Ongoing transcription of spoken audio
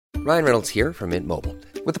Ryan Reynolds here from Mint Mobile.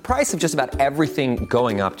 With the price of just about everything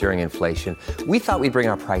going up during inflation, we thought we'd bring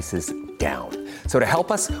our prices down. So to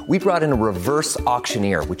help us, we brought in a reverse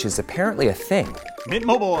auctioneer, which is apparently a thing. Mint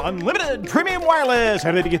Mobile Unlimited Premium Wireless.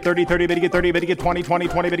 How to get 30, 30, bit to get 30, bit to get 20, 20,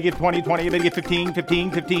 20, bit to get 20, 20, bit to get 15,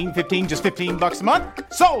 15, 15, 15, just $15 a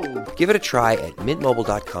month? Sold! Give it a try at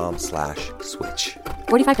mintmobile.com/switch.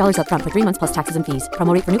 $45 up front for 3 months plus taxes and fees.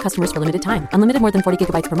 Promo rate for new customers for limited time. Unlimited more than 40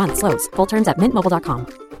 gigabytes per month. Slows full terms at mintmobile.com.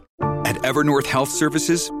 At Evernorth Health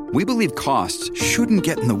Services, we believe costs shouldn't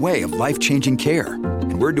get in the way of life-changing care,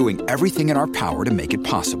 and we're doing everything in our power to make it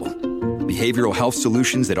possible. Behavioral health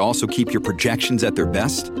solutions that also keep your projections at their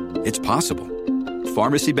best? It's possible.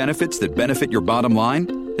 Pharmacy benefits that benefit your bottom line?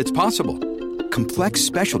 It's possible. Complex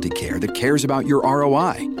specialty care that cares about your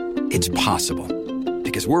ROI? It's possible.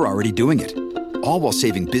 Because we're already doing it. All while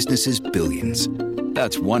saving businesses billions.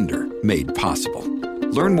 That's Wonder made possible.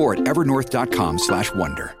 Learn more at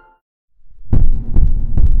evernorth.com/wonder.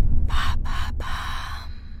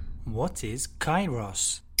 What is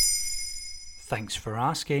Kairos? Thanks for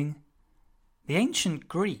asking. The ancient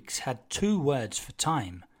Greeks had 2 words for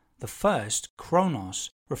time. The first,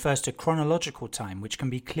 chronos, refers to chronological time, which can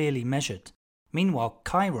be clearly measured. Meanwhile,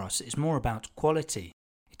 kairos is more about quality.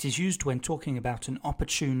 It is used when talking about an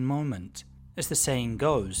opportune moment. As the saying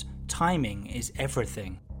goes, timing is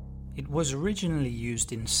everything. It was originally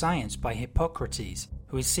used in science by Hippocrates,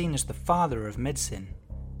 who is seen as the father of medicine.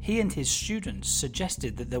 He and his students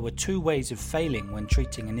suggested that there were 2 ways of failing when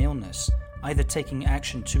treating an illness, either taking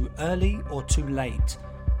action too early or too late.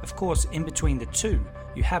 Of course, in between the two,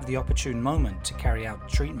 you have the opportune moment to carry out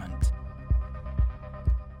treatment.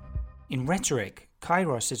 In rhetoric,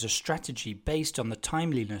 kairos is a strategy based on the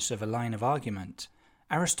timeliness of a line of argument.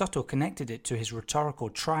 Aristotle connected it to his rhetorical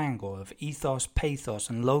triangle of ethos, pathos,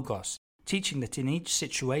 and logos, teaching that in each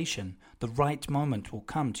situation, the right moment will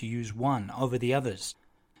come to use one over the others.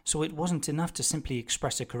 So it wasn't enough to simply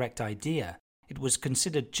express a correct idea. It was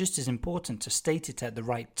considered just as important to state it at the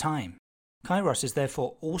right time. Kairos is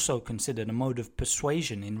therefore also considered a mode of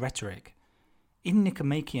persuasion in rhetoric. In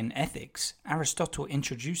Nicomachean Ethics, Aristotle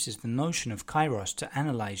introduces the notion of kairos to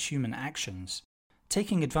analyze human actions.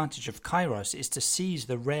 Taking advantage of kairos is to seize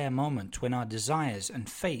the rare moment when our desires and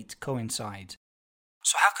fate coincide.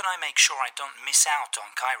 So how can I make sure I don't miss out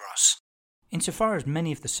on kairos? Insofar as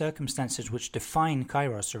many of the circumstances which define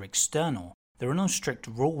kairos are external, there are no strict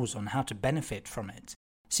rules on how to benefit from it.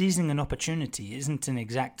 Seizing an opportunity isn't an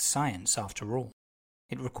exact science after all.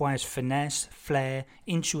 It requires finesse, flair,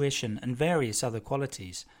 intuition, and various other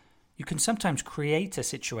qualities. You can sometimes create a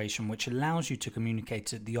situation which allows you to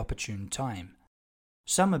communicate at the opportune time.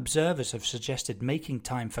 Some observers have suggested making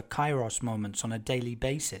time for kairos moments on a daily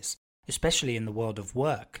basis, especially in the world of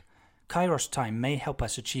work. Kairos time may help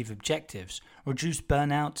us achieve objectives, reduce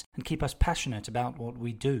burnout, and keep us passionate about what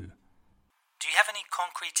we do. Do you have any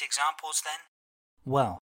concrete examples then?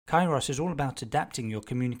 Well, kairos is all about adapting your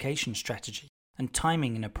communication strategy and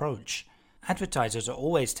timing an approach. Advertisers are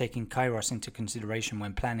always taking kairos into consideration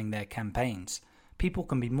when planning their campaigns. People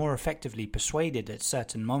can be more effectively persuaded at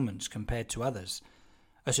certain moments compared to others.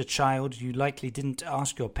 As a child, you likely didn't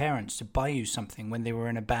ask your parents to buy you something when they were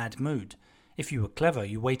in a bad mood. If you were clever,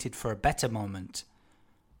 you waited for a better moment.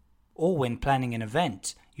 Or when planning an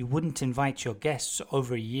event, you wouldn't invite your guests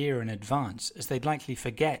over a year in advance, as they'd likely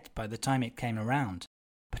forget by the time it came around.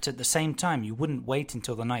 But at the same time, you wouldn't wait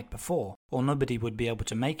until the night before, or nobody would be able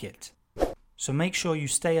to make it. So make sure you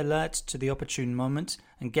stay alert to the opportune moment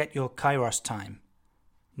and get your kairos time.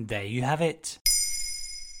 There you have it.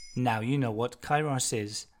 Now you know what kairos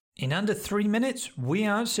is. In under 3 minutes, we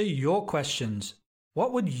answer your questions.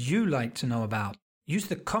 What would you like to know about? Use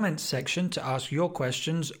the comments section to ask your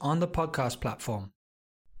questions on the podcast platform.